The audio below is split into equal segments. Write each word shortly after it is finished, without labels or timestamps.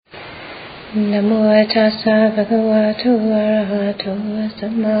Namo tassa bhagavato arahato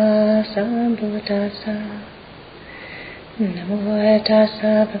samma sambuddhassa. Namo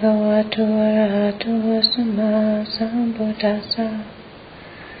tassa bhagavato arahato samma sambuddhassa.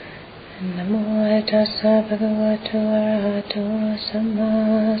 Namo tassa bhagavato arahato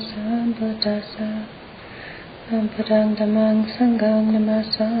samma sambuddhassa. Buddhang dhammang sangham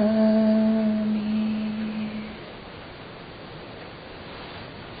namasami.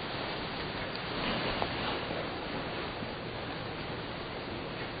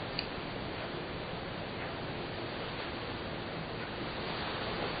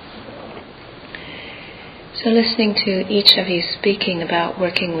 So listening to each of you speaking about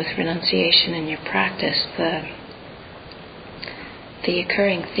working with renunciation in your practice, the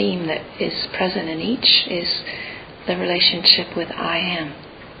occurring theme that is present in each is the relationship with I am.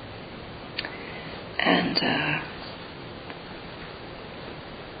 And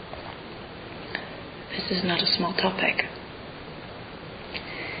this is not a small topic.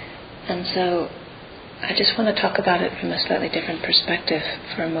 And so I just want to talk about it from a slightly different perspective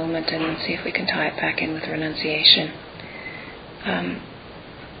for a moment and then see if we can tie it back in with renunciation.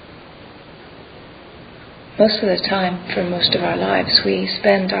 Most of the time, for most of our lives, we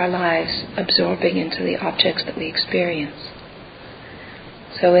spend our lives absorbing into the objects that we experience.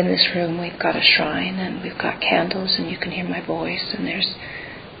 So in this room we've got a shrine and we've got candles and you can hear my voice and there's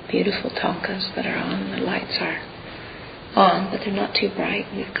beautiful thangkas that are on, the lights are on, but they're not too bright.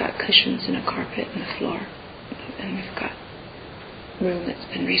 We've got cushions and a carpet and the floor, and we've got a room that's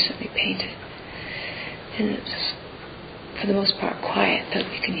been recently painted. And it's, for the most part, quiet, but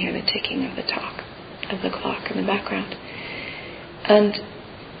we can hear the ticking of the clock in the background. And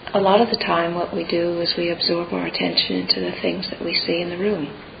a lot of the time what we do is we absorb our attention into the things that we see in the room,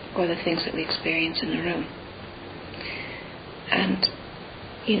 or the things that we experience in the room. And,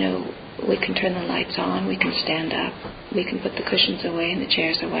 we can turn the lights on, we can stand up, we can put the cushions away and the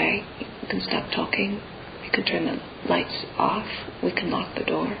chairs away, we can stop talking, we can turn the lights off, we can lock the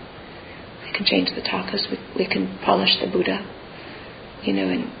door, we can change the takas, we can polish the Buddha. In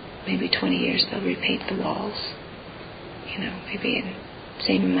maybe 20 years they'll repaint the walls. Maybe in the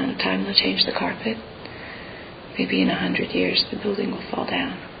same amount of time they'll change the carpet. Maybe in 100 years the building will fall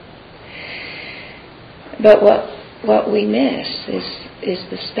down. But what we miss is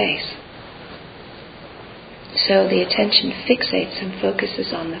the space. So the attention fixates and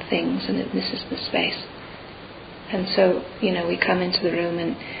focuses on the things and it misses the space. And so, we come into the room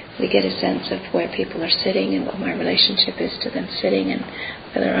and we get a sense of where people are sitting and what my relationship is to them sitting and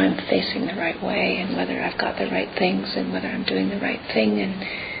whether I'm facing the right way and whether I've got the right things and whether I'm doing the right thing.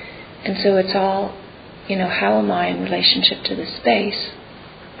 And so it's all, how am I in relationship to the space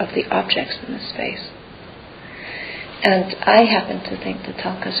of the objects in the space. And I happen to think the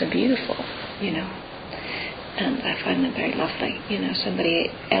thangkas are beautiful, and I find them very lovely.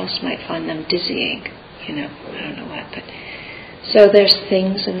 Somebody else might find them dizzying, I don't know what. But so there's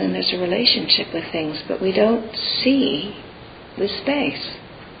things and then there's a relationship with things, but we don't see the space.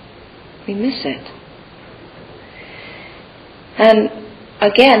 We miss it. And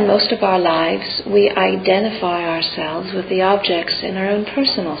again, most of our lives, we identify ourselves with the objects in our own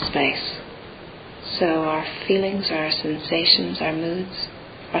personal space. So our feelings, our sensations, our moods,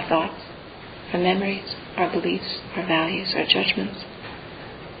 our thoughts, our memories, our beliefs, our values, our judgments.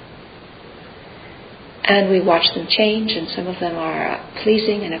 And we watch them change, and some of them are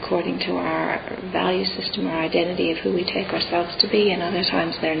pleasing and according to our value system or identity of who we take ourselves to be, and other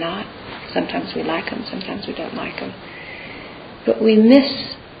times they're not. Sometimes we like them, sometimes we don't like them. But we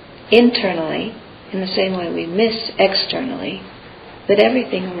miss internally, in the same way we miss externally, that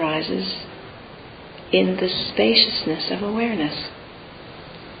everything arises in the spaciousness of awareness.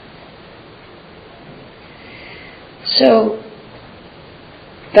 So,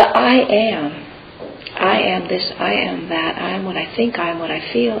 the I am this, I am that, I am what I think, I am what I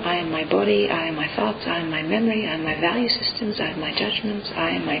feel, I am my body, I am my thoughts, I am my memory, I am my value systems, I am my judgments, I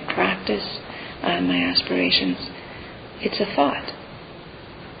am my practice, I am my aspirations. It's a thought.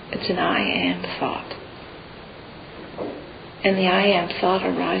 It's an I am thought. And the I am thought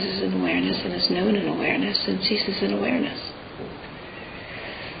arises in awareness and is known in awareness and ceases in awareness.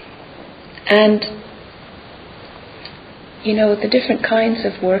 And, the different kinds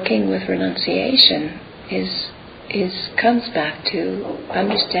of working with renunciation comes back to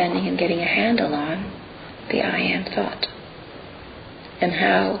understanding and getting a handle on the I am thought and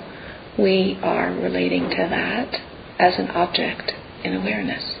how we are relating to that as an object in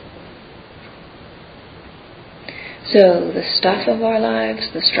awareness. So the stuff of our lives,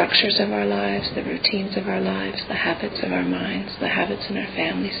 the structures of our lives, the routines of our lives, the habits of our minds, the habits in our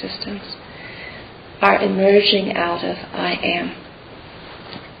family systems, are emerging out of I am,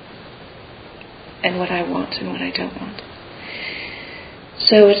 and what I want and what I don't want.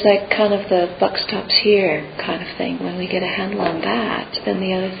 So it's like kind of the buck stops here kind of thing. When we get a handle on that, then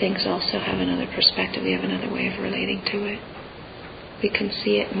the other things also have another perspective. We have another way of relating to it. We can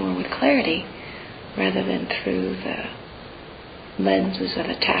see it more with clarity rather than through the lenses of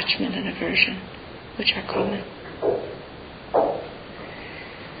attachment and aversion, which are common.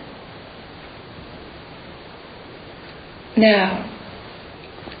 Now,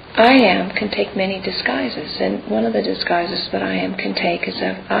 I am can take many disguises, and one of the disguises that I am can take is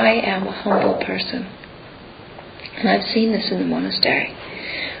that I am a humble person. And I've seen this in the monastery,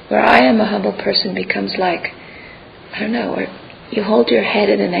 where I am a humble person becomes like, I don't know, where you hold your head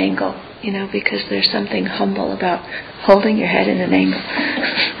at an angle, because there's something humble about holding your head in an angle.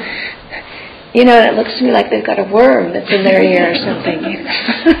 And it looks to me like they've got a worm that's in their ear or something.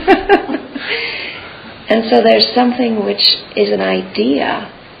 And so there's something which is an idea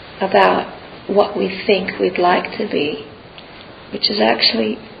about what we think we'd like to be, which is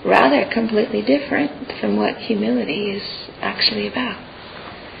actually rather completely different from what humility is actually about.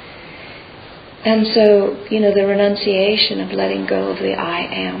 And so, the renunciation of letting go of the I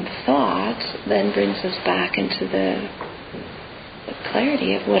am thought then brings us back into the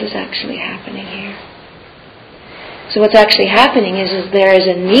clarity of what is actually happening here. So what's actually happening is there is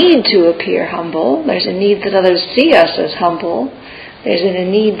a need to appear humble. There's a need that others see us as humble. There's a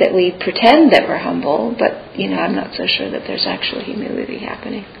need that we pretend that we're humble, but, I'm not so sure that there's actual humility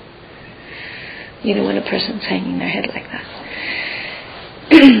happening. When a person's hanging their head like that.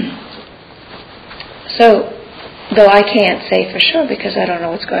 So, though I can't say for sure because I don't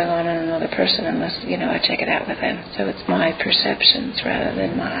know what's going on in another person unless, I check it out with them. So it's my perceptions rather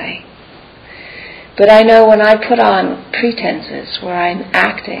than my... But I know when I put on pretenses where I'm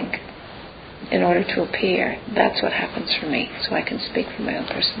acting in order to appear, that's what happens for me. So I can speak from my own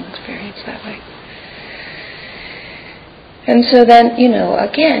personal experience that way. And so then,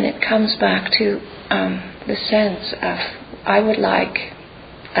 again, it comes back to the sense of I would like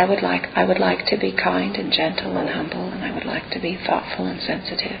to be kind and gentle and humble, and I would like to be thoughtful and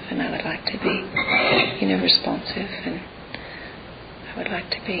sensitive, and I would like to be, responsive, and I would like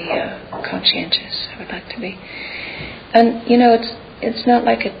to be conscientious. I would like to be, and it's not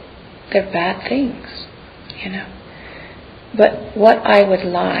like they're bad things, But what I would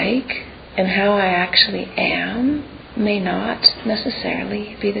like and how I actually am may not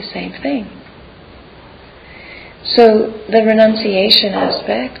necessarily be the same thing. So the renunciation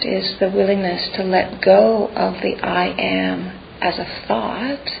aspect is the willingness to let go of the I am as a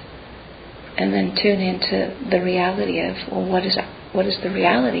thought and then tune into the reality of, what is the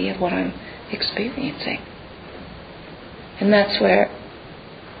reality of what I'm experiencing? And that's where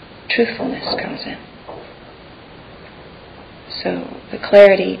truthfulness comes in. So the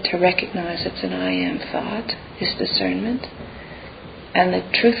clarity to recognize it's an I am thought is discernment, and the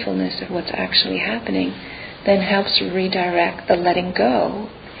truthfulness of what's actually happening then helps redirect the letting go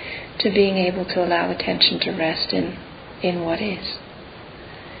to being able to allow attention to rest in what is.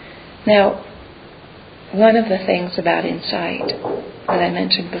 Now, one of the things about insight that I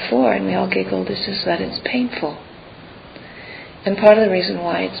mentioned before, and we all giggled, is that it's painful. And part of the reason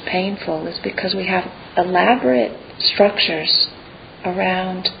why it's painful is because we have elaborate structures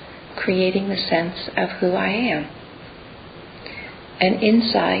around creating the sense of who I am. And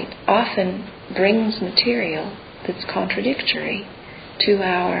insight often brings material that's contradictory to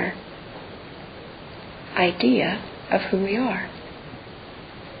our idea of who we are.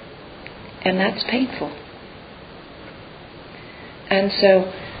 And that's painful. And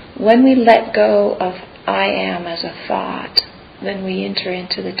so when we let go of I am as a thought, then we enter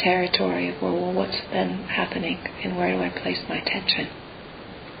into the territory of, well, what's then happening and where do I place my attention?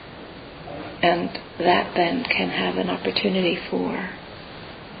 And that then can have an opportunity for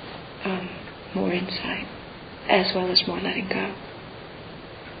more insight as well as more letting go.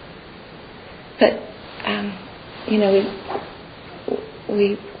 But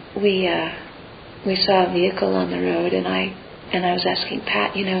we saw a vehicle on the road, and I was asking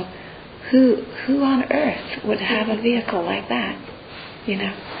Pat, who on earth would have a vehicle like that,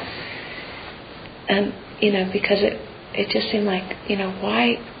 and because it just seemed like,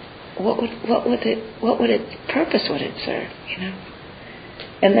 why, what purpose would it serve,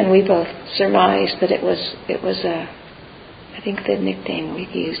 And then we both surmised that it was I think the nickname we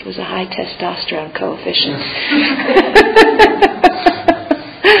used was a high testosterone coefficient.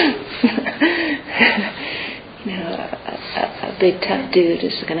 A big tough dude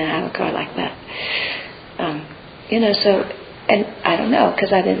is going to have a car like that. So And I don't know,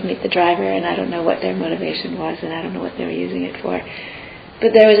 because I didn't meet the driver, and I don't know what their motivation was, and I don't know what they were using it for.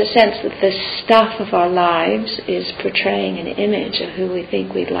 But there was a sense that the stuff of our lives is portraying an image of who we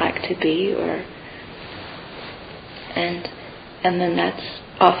think we'd like to be, and then that's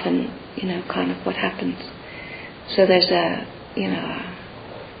often, kind of what happens. So there's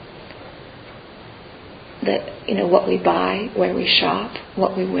what we buy, where we shop,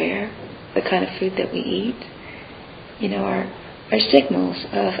 what we wear, the kind of food that we eat, are signals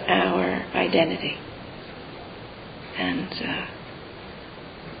of our identity and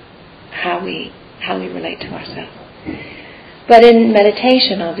how we relate to ourselves. But in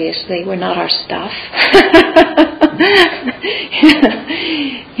meditation, obviously, we're not our stuff.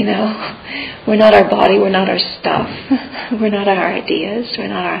 We're not our body, we're not our stuff. We're not our ideas, we're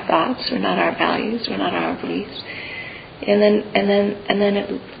not our thoughts, we're not our values, we're not our beliefs. And then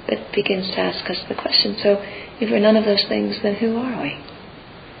it begins to ask us the question, so if we're none of those things, then who are we?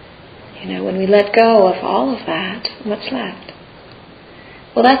 When we let go of all of that, what's left?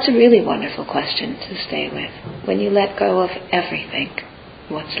 Well, that's a really wonderful question to stay with. When you let go of everything,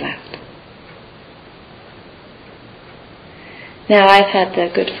 what's left? Now, I've had the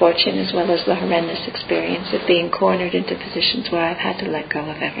good fortune as well as the horrendous experience of being cornered into positions where I've had to let go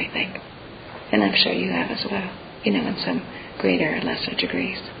of everything. And I'm sure you have as well, in some greater or lesser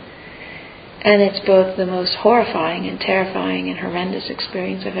degrees. And it's both the most horrifying and terrifying and horrendous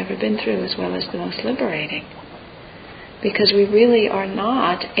experience I've ever been through, as well as the most liberating. Because we really are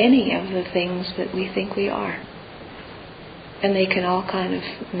not any of the things that we think we are. And they can all kind of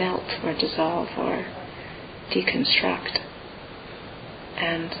melt or dissolve or deconstruct.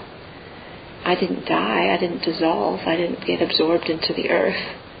 And I didn't die, I didn't dissolve, I didn't get absorbed into the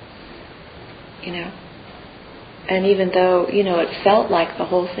earth, And even though, it felt like the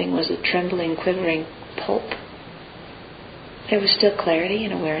whole thing was a trembling, quivering pulp, there was still clarity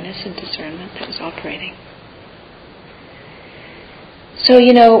and awareness and discernment that was operating. So,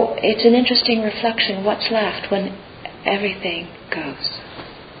 it's an interesting reflection, what's left when everything goes,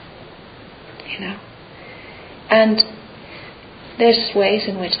 And there's ways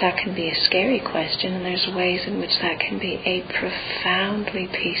in which that can be a scary question, and there's ways in which that can be a profoundly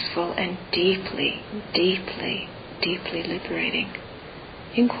peaceful and deeply, deeply, deeply liberating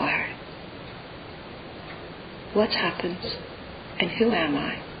inquiry. What happens and who am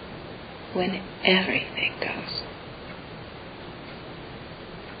I when everything goes?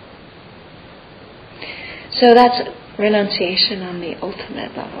 So that's renunciation on the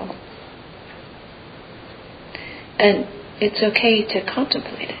ultimate level. And it's okay to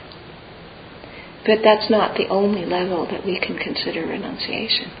contemplate it. But that's not the only level that we can consider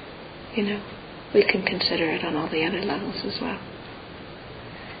renunciation. We can consider it on all the other levels as well.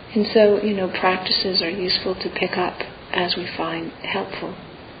 And so, practices are useful to pick up as we find helpful.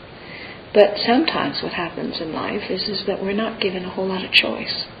 But sometimes what happens in life is that we're not given a whole lot of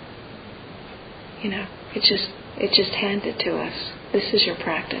choice. It's just handed to us. This is your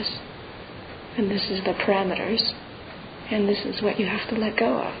practice. And this is the parameters. And this is what you have to let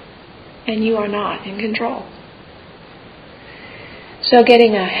go of. And you are not in control. So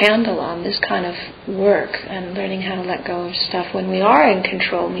getting a handle on this kind of work and learning how to let go of stuff when we are in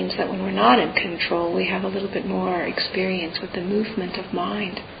control means that when we're not in control, we have a little bit more experience with the movement of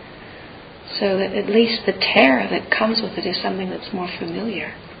mind. So that at least the terror that comes with it is something that's more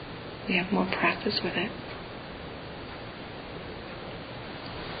familiar. We have more practice with it.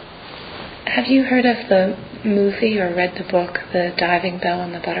 Have you heard of the movie or read the book, The Diving Bell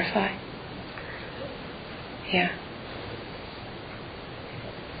and the Butterfly? Yeah.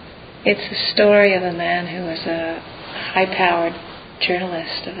 It's the story of a man who was a high-powered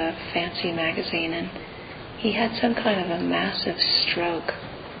journalist of a fancy magazine, and he had some kind of a massive stroke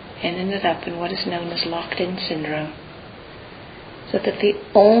and ended up in what is known as locked-in syndrome. So that the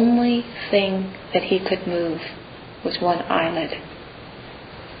only thing that he could move was one eyelid.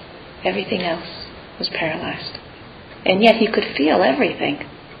 Everything else was paralyzed. And yet he could feel everything.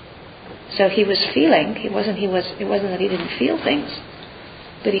 So he was feeling, it wasn't that he didn't feel things,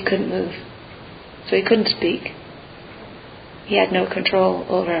 but he couldn't move. So he couldn't speak. He had no control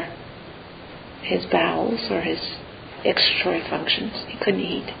over his bowels or his excretory functions. He couldn't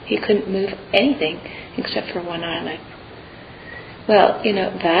eat. He couldn't move anything except for one eyelid. Well,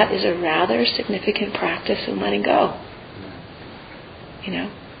 that is a rather significant practice in letting go.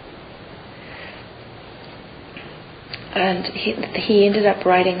 And he ended up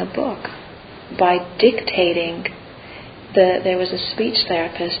writing a book by dictating. There was a speech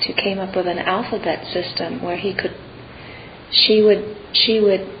therapist who came up with an alphabet system where she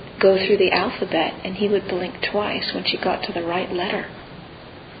would go through the alphabet and he would blink twice when she got to the right letter.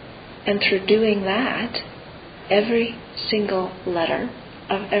 And through doing that, every single letter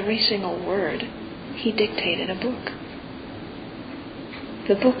of every single word, he dictated a book.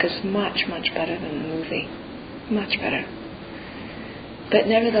 The book is much, much better than the movie. Much better. But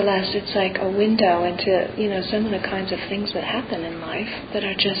nevertheless, it's like a window into, some of the kinds of things that happen in life that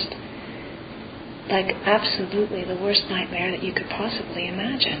are just like absolutely the worst nightmare that you could possibly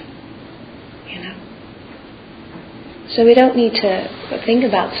imagine. So we don't need to think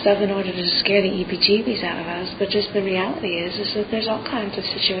about stuff in order to scare the EBGBs out of us, but just the reality is that there's all kinds of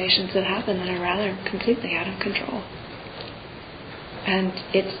situations that happen that are rather completely out of control. And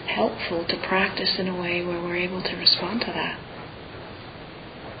it's helpful to practice in a way where we're able to respond to that.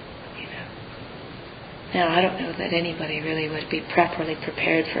 Now, I don't know that anybody really would be properly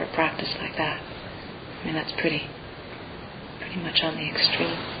prepared for a practice like that. I mean, that's pretty much on the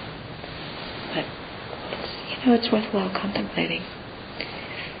extreme. But it's worthwhile contemplating.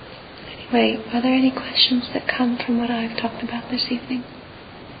 Anyway, are there any questions that come from what I've talked about this evening?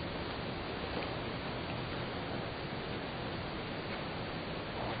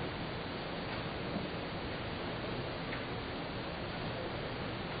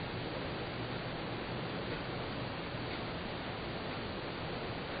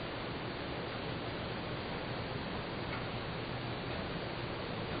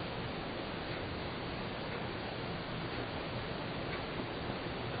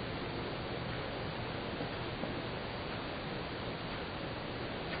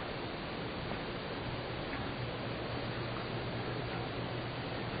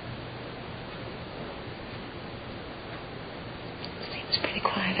 It's pretty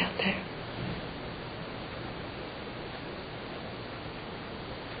quiet out there.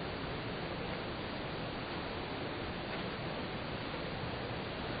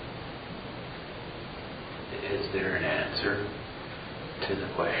 Is there an answer to the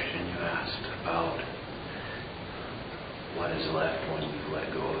question you asked about what is left when you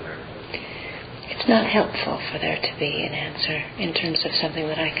let go of everything? It's not helpful for there to be an answer in terms of something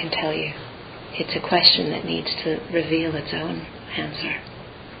that I can tell you. It's a question that needs to reveal its own answer.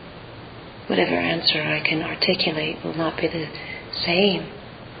 Whatever answer I can articulate will not be the same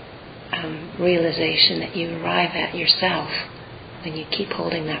realization that you arrive at yourself when you keep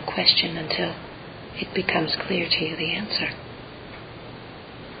holding that question until it becomes clear to you the answer.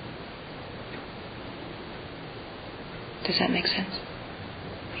 Does that make sense?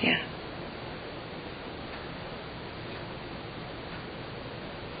 Yeah.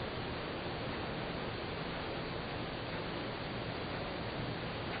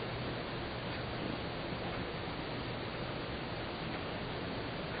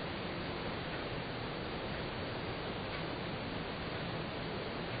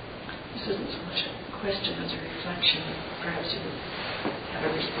 This isn't so much a question as a reflection. Perhaps you would have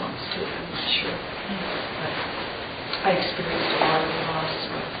a response to it, I'm not sure. But I experienced a lot of loss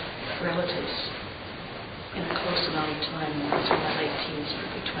of relatives in a close amount of time when I was in my late teens,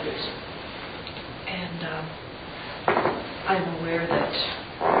 early 20s. And I'm aware that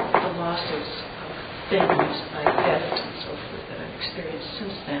the losses of things like theft and so forth that I've experienced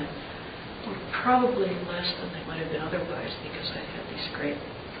since then were probably less than they might have been otherwise, because I had these greater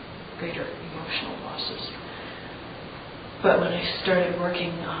emotional losses. But when I started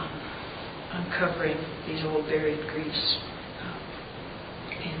working on uncovering these old buried griefs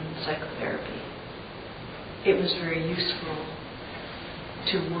in psychotherapy, it was very useful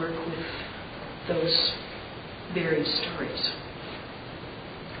to work with those buried stories.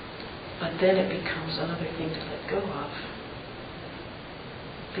 But then it becomes another thing to let go of,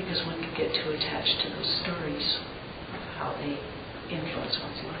 because one can get too attached to those stories of how they influence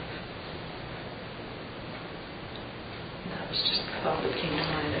one's life. And that was just a thought that came to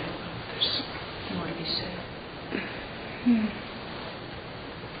mind. I don't know if there's more to be said.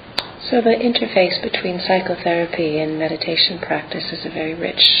 So the interface between psychotherapy and meditation practice is a very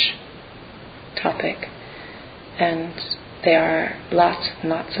rich topic, and there are lots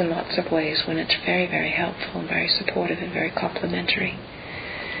and lots of ways when it's very, very helpful and very supportive and very complementary.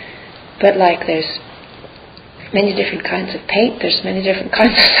 But like there's many different kinds of paint, there's many different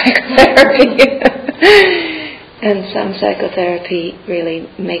kinds of psychotherapy. And some psychotherapy really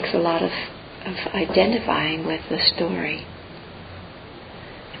makes a lot of identifying with the story.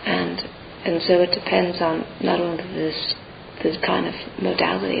 And so it depends on not only this kind of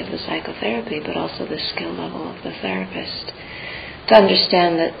modality of the psychotherapy, but also the skill level of the therapist, to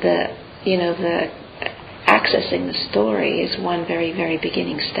understand that the accessing the story is one very, very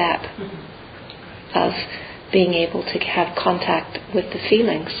beginning step of being able to have contact with the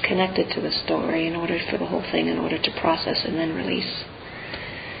feelings connected to the story in order for the whole thing, in order to process and then release.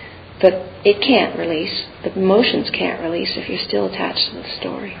 But it can't release. The emotions can't release if you're still attached to the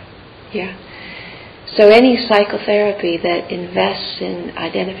story. Yeah. So any psychotherapy that invests in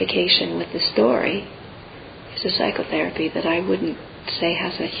identification with the story is a psychotherapy that I wouldn't say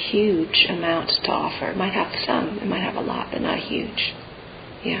has a huge amount to offer. It might have some, it might have a lot, but not huge.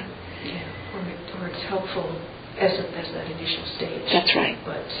 Yeah. Or it's helpful as that initial stage. That's right.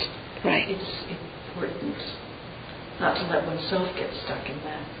 But right. It's important not to let oneself get stuck in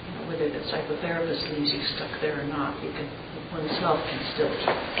that. Whether the psychotherapist leaves you stuck there or not, oneself can still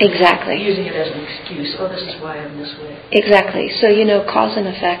exactly using it as an excuse. Oh, this is why I'm this way. Exactly. So, cause and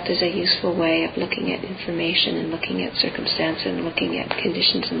effect is a useful way of looking at information and looking at circumstance and looking at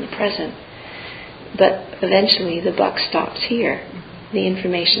conditions in the present. But eventually the buck stops here. The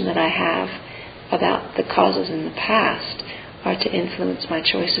information that I have about the causes in the past are to influence my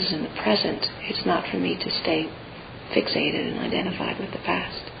choices in the present. It's not for me to stay fixated and identified with the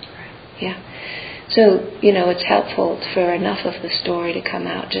past. Yeah. So, it's helpful for enough of the story to come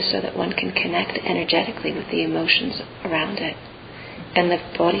out just so that one can connect energetically with the emotions around it and the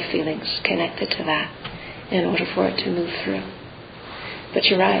body feelings connected to that in order for it to move through. But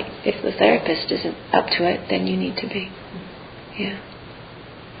you're right. If the therapist isn't up to it, then you need to be. Yeah.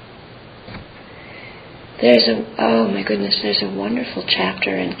 There's a wonderful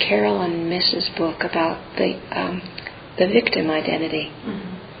chapter in Carol and Miss's book about the victim identity.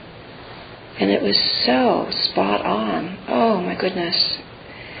 Mm-hmm. And it was so spot on. Oh my goodness.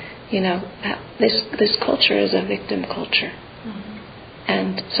 This culture is a victim culture. Mm-hmm.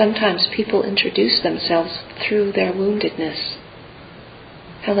 And sometimes people introduce themselves through their woundedness.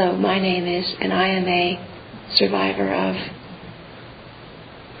 Hello, my name is, and I am a survivor of.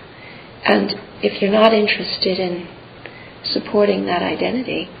 And if you're not interested in supporting that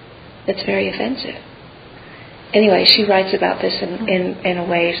identity, it's very offensive. Anyway, she writes about this in a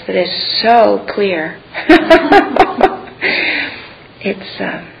way that is so clear.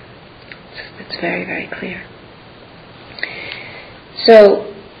 It's very, very clear. So,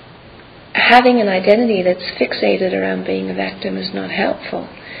 having an identity that's fixated around being a victim is not helpful.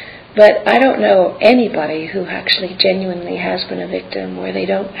 But I don't know anybody who actually genuinely has been a victim where they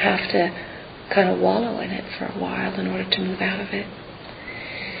don't have to kind of wallow in it for a while in order to move out of it.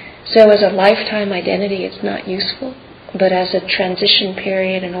 So as a lifetime identity, it's not useful, but as a transition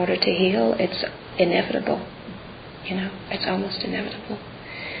period in order to heal, it's inevitable. It's almost inevitable.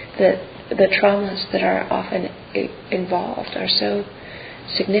 The traumas that are often involved are so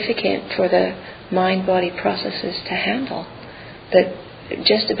significant for the mind-body processes to handle that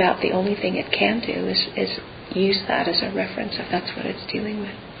just about the only thing it can do is use that as a reference if that's what it's dealing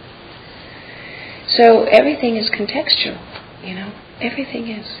with. So everything is contextual, everything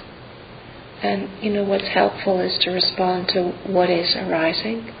is. And, what's helpful is to respond to what is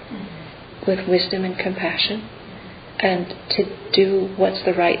arising with wisdom and compassion and to do what's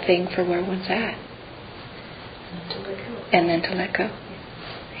the right thing for where one's at. And then to let go.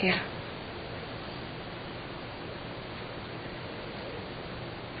 Yeah.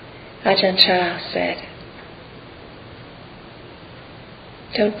 Ajahn Chah said,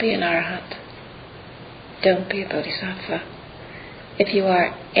 don't be an arhat. Don't be a bodhisattva. If you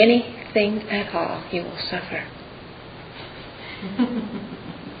are anything at all, you will suffer.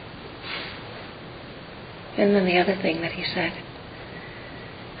 And then the other thing that he said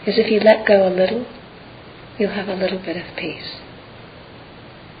is if you let go a little, you'll have a little bit of peace.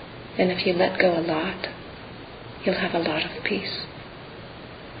 And if you let go a lot, you'll have a lot of peace.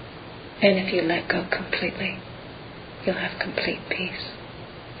 And if you let go completely, you'll have complete peace.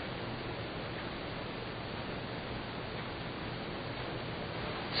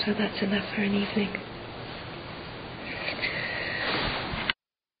 So that's enough for an evening.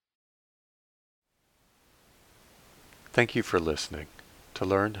 Thank you for listening. To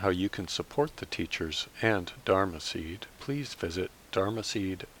learn how you can support the teachers and Dharma Seed, please visit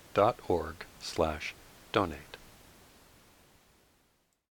dharmaseed.org/donate.